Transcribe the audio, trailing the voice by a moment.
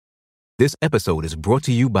This episode is brought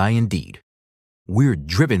to you by Indeed. We're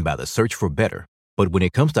driven by the search for better, but when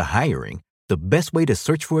it comes to hiring, the best way to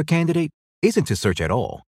search for a candidate isn't to search at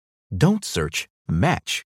all. Don't search,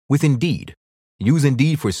 match with Indeed. Use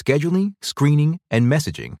Indeed for scheduling, screening, and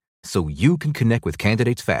messaging so you can connect with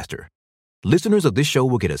candidates faster. Listeners of this show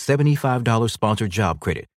will get a $75 sponsored job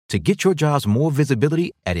credit to get your jobs more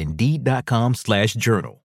visibility at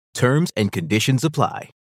Indeed.com/journal. Terms and conditions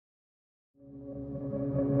apply.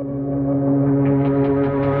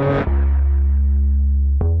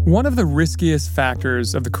 One of the riskiest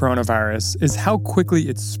factors of the coronavirus is how quickly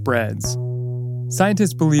it spreads.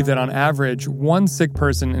 Scientists believe that on average, one sick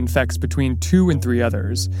person infects between 2 and 3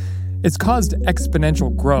 others. It's caused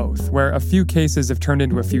exponential growth, where a few cases have turned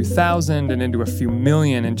into a few thousand and into a few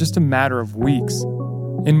million in just a matter of weeks.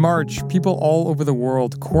 In March, people all over the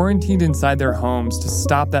world quarantined inside their homes to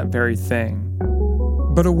stop that very thing.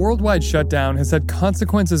 But a worldwide shutdown has had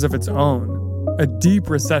consequences of its own. A deep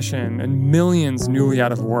recession and millions newly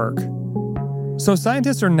out of work. So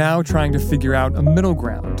scientists are now trying to figure out a middle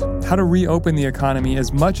ground, how to reopen the economy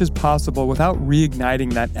as much as possible without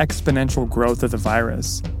reigniting that exponential growth of the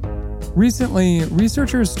virus. Recently,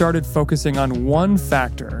 researchers started focusing on one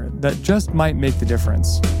factor that just might make the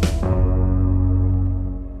difference.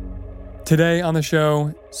 Today on the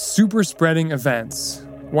show, superspreading events,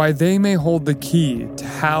 why they may hold the key to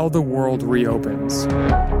how the world reopens.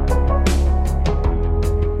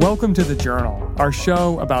 Welcome to The Journal, our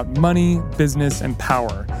show about money, business, and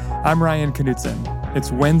power. I'm Ryan Knutson.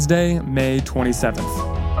 It's Wednesday, May 27th.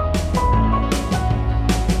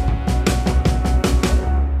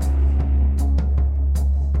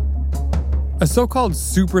 A so-called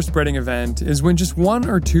super-spreading event is when just 1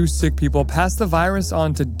 or 2 sick people pass the virus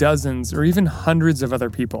on to dozens or even hundreds of other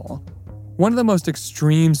people. One of the most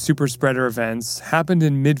extreme super-spreader events happened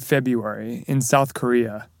in mid-February in South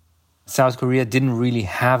Korea. South Korea didn't really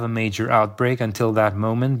have a major outbreak until that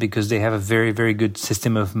moment because they have a very, very good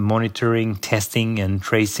system of monitoring, testing, and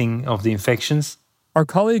tracing of the infections. Our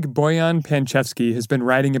colleague Bojan Pancevski has been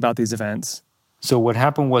writing about these events. So what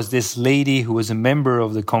happened was this lady who was a member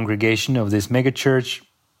of the congregation of this megachurch,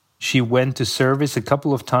 she went to service a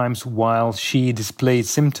couple of times while she displayed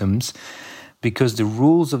symptoms because the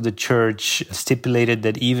rules of the church stipulated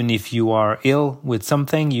that even if you are ill with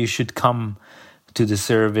something, you should come to the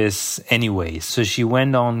service anyway. So she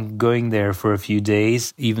went on going there for a few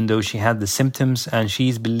days, even though she had the symptoms, and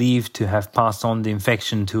she's believed to have passed on the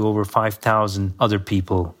infection to over 5,000 other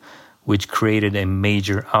people, which created a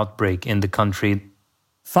major outbreak in the country.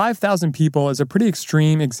 5,000 people is a pretty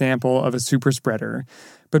extreme example of a super spreader,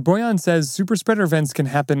 but Bojan says super spreader events can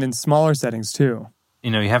happen in smaller settings too.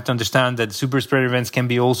 You have to understand that super spreader events can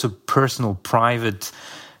be also personal, private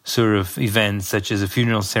sort of events such as a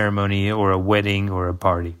funeral ceremony or a wedding or a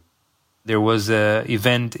party. There was an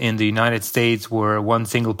event in the United States where one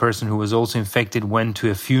single person who was also infected went to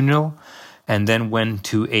a funeral and then went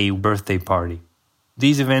to a birthday party.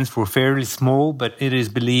 These events were fairly small, but it is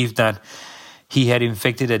believed that he had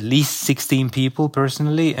infected at least 16 people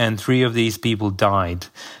personally, and 3 of these people died.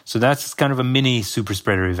 So that's kind of a mini super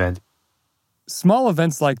spreader event. Small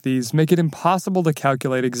events like these make it impossible to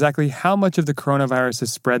calculate exactly how much of the coronavirus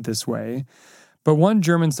has spread this way. But one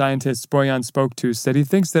German scientist Bojan spoke to said he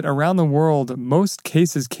thinks that around the world, most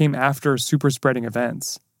cases came after super-spreading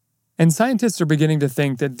events. And scientists are beginning to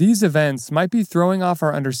think that these events might be throwing off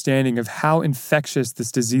our understanding of how infectious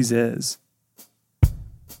this disease is.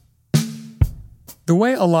 The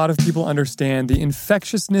way a lot of people understand the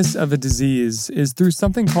infectiousness of a disease is through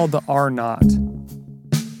something called the R0.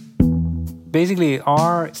 Basically,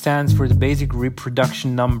 R stands for the basic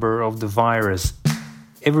reproduction number of the virus.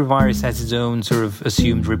 Every virus has its own sort of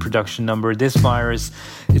assumed reproduction number. This virus,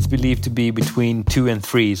 it's believed to be between 2 and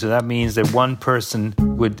 3. So that means that one person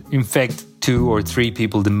would infect 2 or 3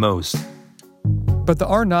 people the most. But the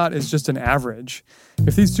R0 is just an average.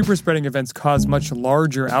 If these super-spreading events cause much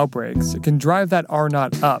larger outbreaks, it can drive that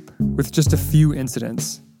R0 up with just a few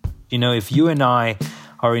incidents. If you and I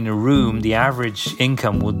are in a room, the average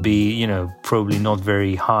income would be, probably not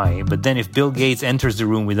very high. But then if Bill Gates enters the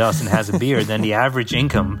room with us and has a beer, then the average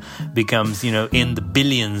income becomes, in the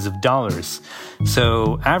billions of dollars.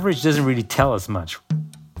 So average doesn't really tell us much.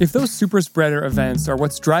 If those super spreader events are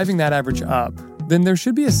what's driving that average up, then there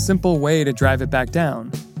should be a simple way to drive it back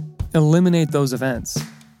down. Eliminate those events.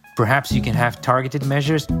 Perhaps you can have targeted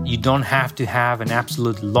measures. You don't have to have an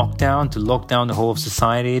absolute lockdown to lock down the whole of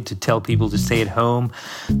society, to tell people to stay at home,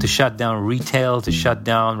 to shut down retail, to shut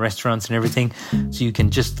down restaurants and everything. So you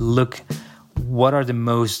can just look what are the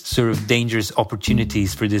most sort of dangerous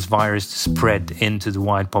opportunities for this virus to spread into the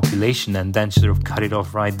wide population and then sort of cut it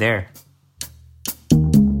off right there.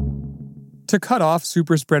 To cut off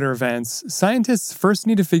superspreader events, scientists first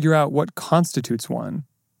need to figure out what constitutes one.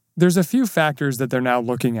 There's a few factors that they're now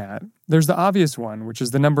looking at. There's the obvious one, which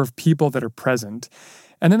is the number of people that are present.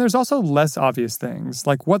 And then there's also less obvious things,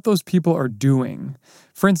 like what those people are doing.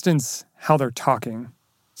 For instance, how they're talking.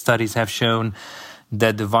 Studies have shown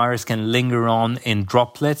that the virus can linger on in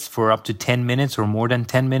droplets for up to 10 minutes or more than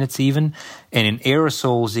 10 minutes even. And in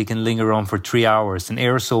aerosols, it can linger on for 3 hours. And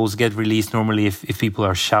aerosols get released normally if people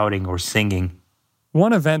are shouting or singing.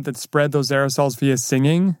 One event that spread those aerosols via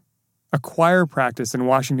singing, a choir practice in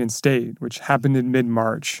Washington State, which happened in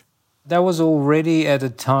mid-March. That was already at a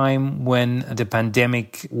time when the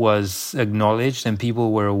pandemic was acknowledged and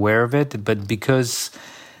people were aware of it. But because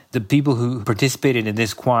the people who participated in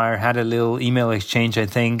this choir had a little email exchange, I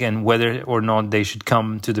think, and whether or not they should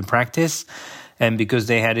come to the practice. And because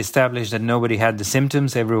they had established that nobody had the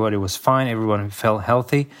symptoms, everybody was fine, everyone felt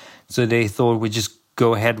healthy. So they thought we'd just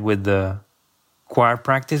go ahead with the choir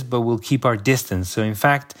practice, but we'll keep our distance. So in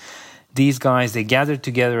fact, these guys, they gathered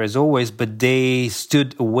together as always, but they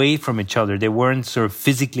stood away from each other. They weren't sort of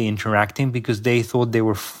physically interacting because they thought they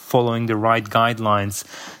were following the right guidelines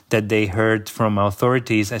that they heard from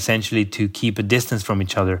authorities, essentially to keep a distance from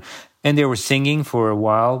each other. And they were singing for a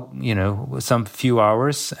while, some few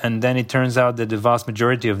hours. And then it turns out that the vast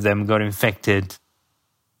majority of them got infected.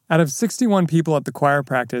 Out of 61 people at the choir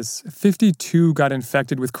practice, 52 got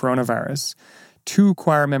infected with coronavirus. 2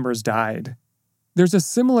 choir members died. There's a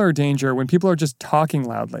similar danger when people are just talking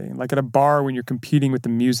loudly, like at a bar when you're competing with the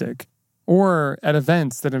music, or at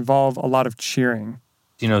events that involve a lot of cheering.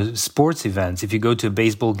 Sports events, if you go to a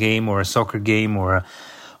baseball game or a soccer game or a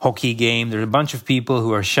hockey game, there's a bunch of people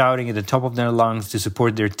who are shouting at the top of their lungs to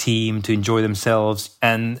support their team, to enjoy themselves.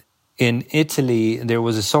 And in Italy, there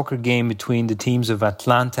was a soccer game between the teams of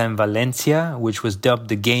Atlanta and Valencia, which was dubbed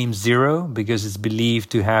the Game Zero because it's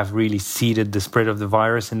believed to have really seeded the spread of the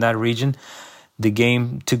virus in that region. The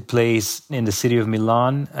game took place in the city of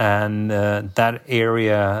Milan, and that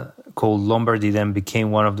area called Lombardy then became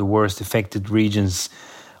one of the worst affected regions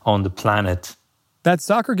on the planet. That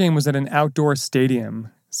soccer game was at an outdoor stadium,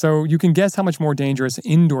 so you can guess how much more dangerous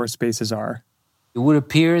indoor spaces are. It would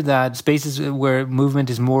appear that spaces where movement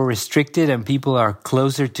is more restricted and people are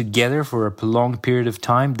closer together for a prolonged period of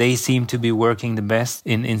time, they seem to be working the best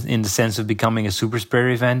in the sense of becoming a super spreader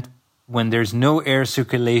event. When there's no air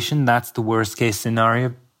circulation, that's the worst case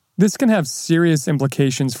scenario. This can have serious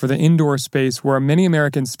implications for the indoor space where many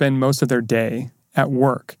Americans spend most of their day, at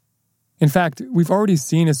work. In fact, we've already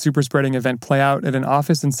seen a super spreading event play out at an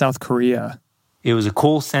office in South Korea. It was a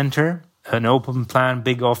call center, an open plan,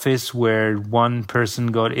 big office where one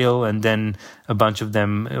person got ill and then a bunch of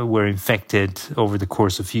them were infected over the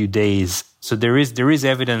course of a few days. So there is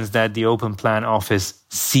evidence that the open plan office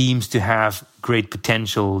seems to have great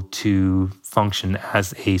potential to function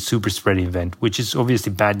as a super spreading event, which is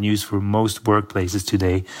obviously bad news for most workplaces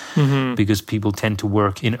today because people tend to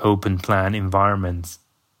work in open plan environments.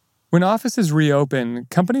 When offices reopen,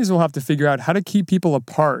 companies will have to figure out how to keep people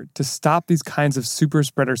apart to stop these kinds of super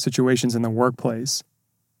spreader situations in the workplace.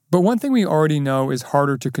 But one thing we already know is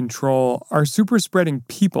harder to control are super spreading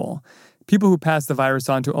people who pass the virus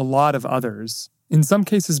on to a lot of others, in some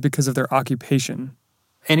cases because of their occupation.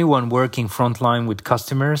 Anyone working frontline with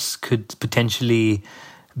customers could potentially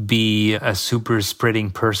be a super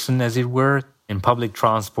spreading person, as it were. In public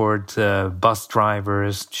transport, bus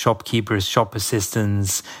drivers, shopkeepers, shop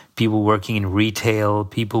assistants, people working in retail,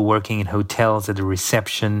 people working in hotels at the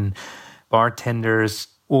reception, bartenders.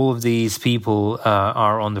 All of these people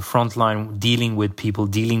are on the front line dealing with people,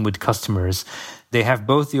 dealing with customers. They have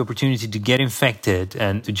both the opportunity to get infected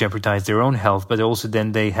and to jeopardize their own health, but also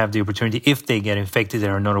then they have the opportunity, if they get infected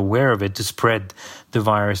and are not aware of it, to spread the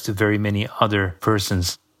virus to very many other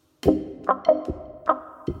persons.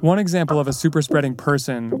 One example of a super spreading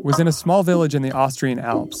person was in a small village in the Austrian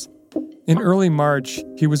Alps. In early March,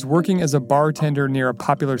 he was working as a bartender near a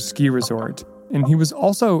popular ski resort, and he was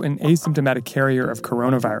also an asymptomatic carrier of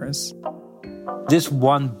coronavirus. This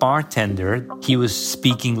one bartender, he was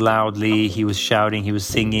speaking loudly, he was shouting, he was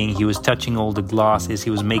singing, he was touching all the glasses, he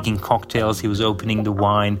was making cocktails, he was opening the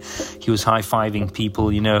wine, he was high-fiving people,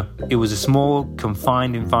 It was a small,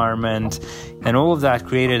 confined environment, and all of that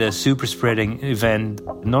created a super spreading event.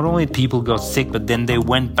 Not only people got sick, but then they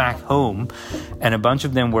went back home, and a bunch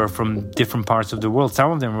of them were from different parts of the world.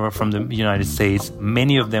 Some of them were from the United States,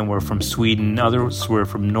 many of them were from Sweden, others were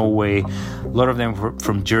from Norway, a lot of them were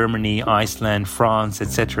from Germany, Iceland, France,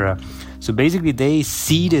 etc. So basically they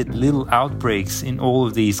seeded little outbreaks in all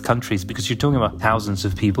of these countries, because you're talking about thousands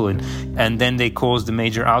of people, and then they caused a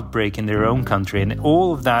major outbreak in their own country. And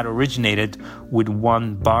all of that originated with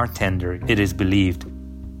one bartender, it is believed.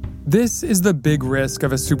 This is the big risk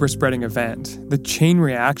of a super spreading event, the chain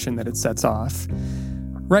reaction that it sets off.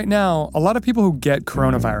 Right now, a lot of people who get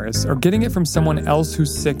coronavirus are getting it from someone else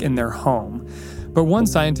who's sick in their home. But one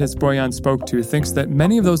scientist Bojan spoke to thinks that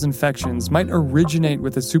many of those infections might originate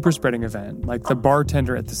with a super spreading event, like the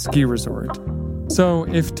bartender at the ski resort. So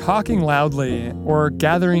if talking loudly, or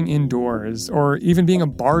gathering indoors, or even being a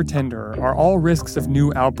bartender are all risks of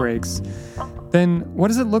new outbreaks, then what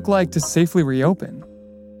does it look like to safely reopen?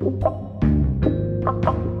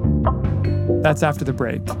 That's after the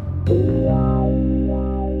break.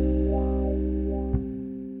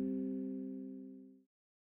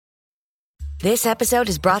 This episode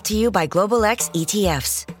is brought to you by Global X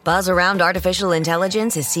ETFs. Buzz around artificial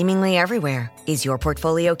intelligence is seemingly everywhere. Is your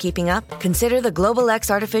portfolio keeping up? Consider the Global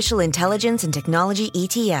X Artificial Intelligence and Technology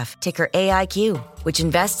ETF, ticker AIQ, which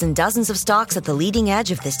invests in dozens of stocks at the leading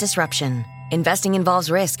edge of this disruption. Investing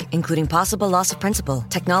involves risk, including possible loss of principal.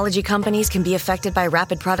 Technology companies can be affected by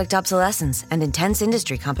rapid product obsolescence and intense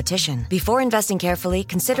industry competition. Before investing carefully,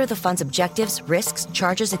 consider the fund's objectives, risks,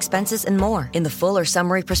 charges, expenses, and more in the full or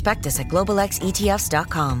summary prospectus at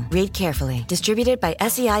globalxetfs.com. Read carefully. Distributed by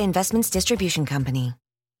SEI Investments Distribution Company.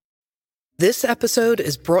 This episode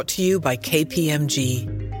is brought to you by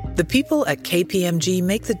KPMG. The people at KPMG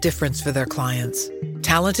make the difference for their clients.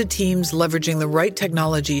 Talented teams leveraging the right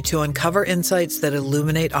technology to uncover insights that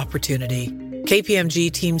illuminate opportunity.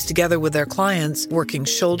 KPMG teams together with their clients, working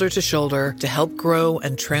shoulder to shoulder to help grow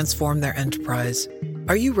and transform their enterprise.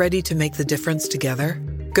 Are you ready to make the difference together?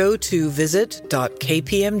 Go to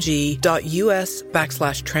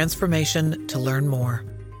visit.kpmg.us/transformation to learn more.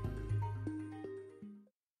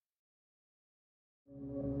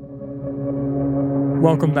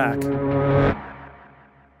 Welcome back.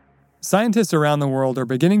 Scientists around the world are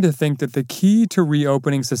beginning to think that the key to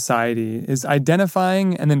reopening society is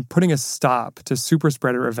identifying and then putting a stop to super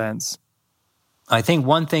spreader events. I think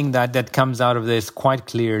one thing that comes out of this quite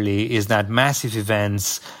clearly is that massive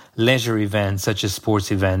events, leisure events, such as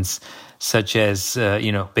sports events, such as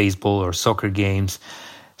baseball or soccer games,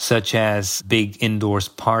 such as big indoors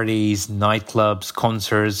parties, nightclubs,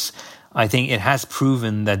 concerts, I think it has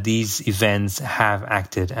proven that these events have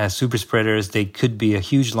acted as super spreaders. They could be a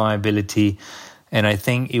huge liability, and I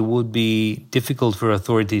think it would be difficult for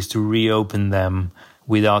authorities to reopen them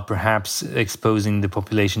without perhaps exposing the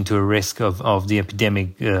population to a risk of the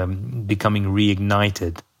epidemic becoming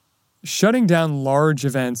reignited. Shutting down large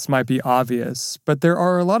events might be obvious, but there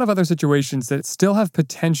are a lot of other situations that still have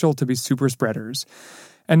potential to be super spreaders.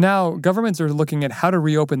 And now governments are looking at how to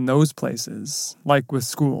reopen those places, like with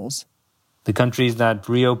schools. The countries that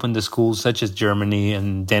reopened the schools, such as Germany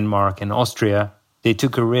and Denmark and Austria, they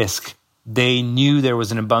took a risk. They knew there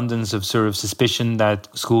was an abundance of sort of suspicion that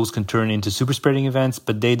schools can turn into super spreading events,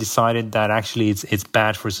 but they decided that actually it's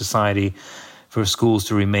bad for society for schools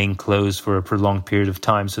to remain closed for a prolonged period of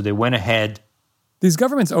time. So they went ahead. These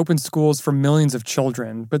governments opened schools for millions of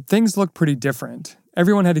children, but things look pretty different.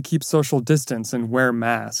 Everyone had to keep social distance and wear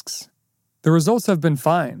masks. The results have been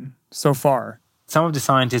fine so far. Some of the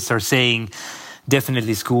scientists are saying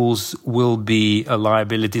definitely schools will be a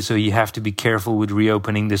liability, so you have to be careful with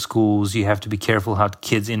reopening the schools. You have to be careful how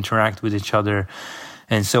kids interact with each other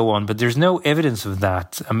and so on. But there's no evidence of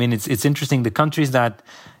that. I mean, it's interesting. The countries that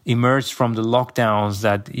emerged from the lockdowns,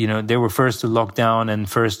 that, they were first to lock down and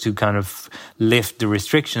first to kind of lift the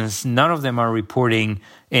restrictions, none of them are reporting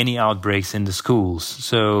any outbreaks in the schools.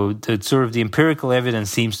 So the empirical evidence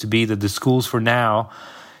seems to be that the schools for now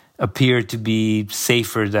appear to be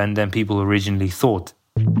safer than people originally thought.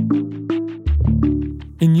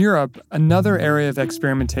 In Europe, another area of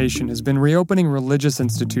experimentation has been reopening religious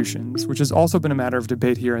institutions, which has also been a matter of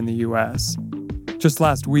debate here in the U.S. Just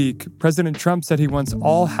last week, President Trump said he wants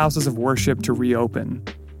all houses of worship to reopen.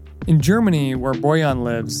 In Germany, where Bojan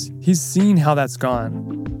lives, he's seen how that's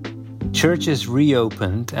gone. Churches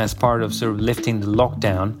reopened as part of sort of lifting the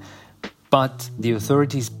lockdown, but the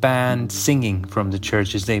authorities banned singing from the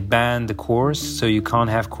churches. They banned the chorus, so you can't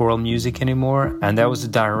have choral music anymore. And that was a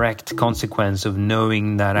direct consequence of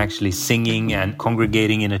knowing that actually singing and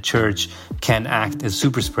congregating in a church can act as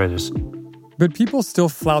super spreaders. But people still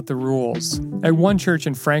flout the rules. At one church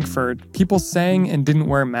in Frankfurt, people sang and didn't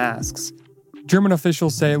wear masks. German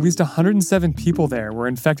officials say at least 107 people there were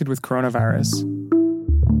infected with coronavirus.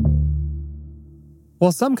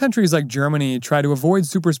 While some countries like Germany try to avoid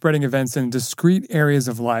super spreading events in discrete areas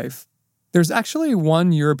of life, There's actually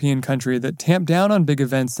one European country that tamped down on big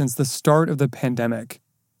events since the start of the pandemic: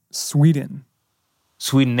 Sweden.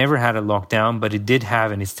 Sweden never had a lockdown, but it did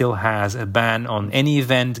have, and it still has, a ban on any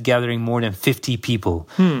event gathering more than 50 people.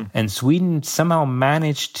 And Sweden somehow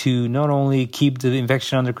managed to not only keep the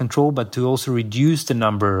infection under control, but to also reduce the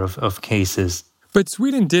number of cases. But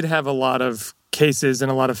Sweden did have a lot of cases and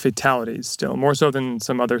a lot of fatalities still, more so than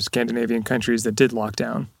some other Scandinavian countries that did lock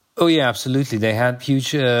down. Oh, yeah, absolutely. They had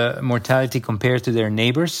huge mortality compared to their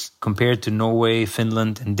neighbors, compared to Norway,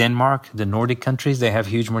 Finland, and Denmark, the Nordic countries. They have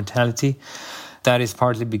huge mortality. That is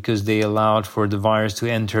partly because they allowed for the virus to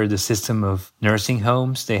enter the system of nursing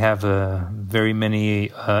homes. They have very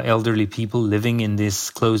many elderly people living in these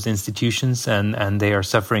closed institutions, and they are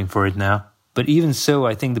suffering for it now. But even so,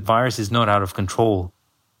 I think the virus is not out of control.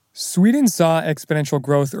 Sweden saw exponential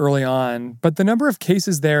growth early on, but the number of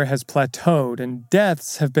cases there has plateaued and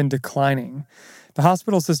deaths have been declining. The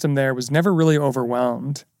hospital system there was never really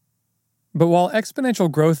overwhelmed. But while exponential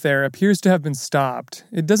growth there appears to have been stopped,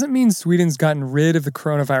 it doesn't mean Sweden's gotten rid of the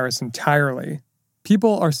coronavirus entirely.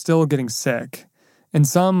 People are still getting sick, and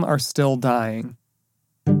some are still dying.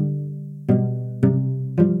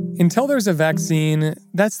 Until there's a vaccine,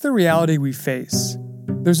 that's the reality we face.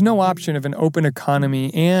 There's no option of an open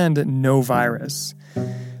economy and no virus.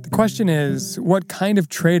 The question is, what kind of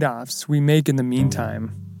trade-offs we make in the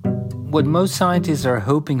meantime? What most scientists are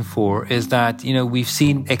hoping for is that, we've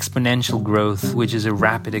seen exponential growth, which is a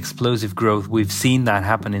rapid, explosive growth. We've seen that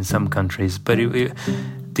happen in some countries. But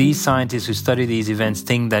these scientists who study these events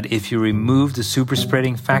think that if you remove the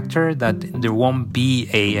superspreading factor, that there won't be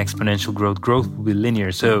a exponential growth. Growth will be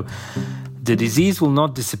linear. So the disease will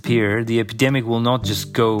not disappear. The epidemic will not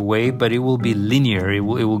just go away, but it will be linear. It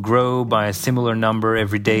will grow by a similar number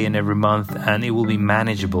every day and every month, and it will be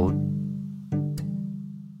manageable.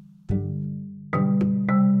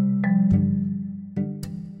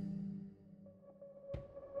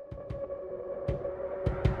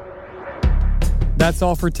 That's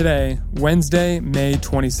all for today, Wednesday, May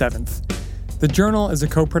 27th. The Journal is a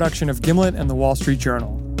co-production of Gimlet and The Wall Street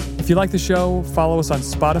Journal. If you like the show, follow us on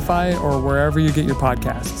Spotify or wherever you get your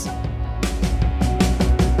podcasts.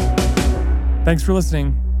 Thanks for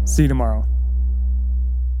listening. See you tomorrow.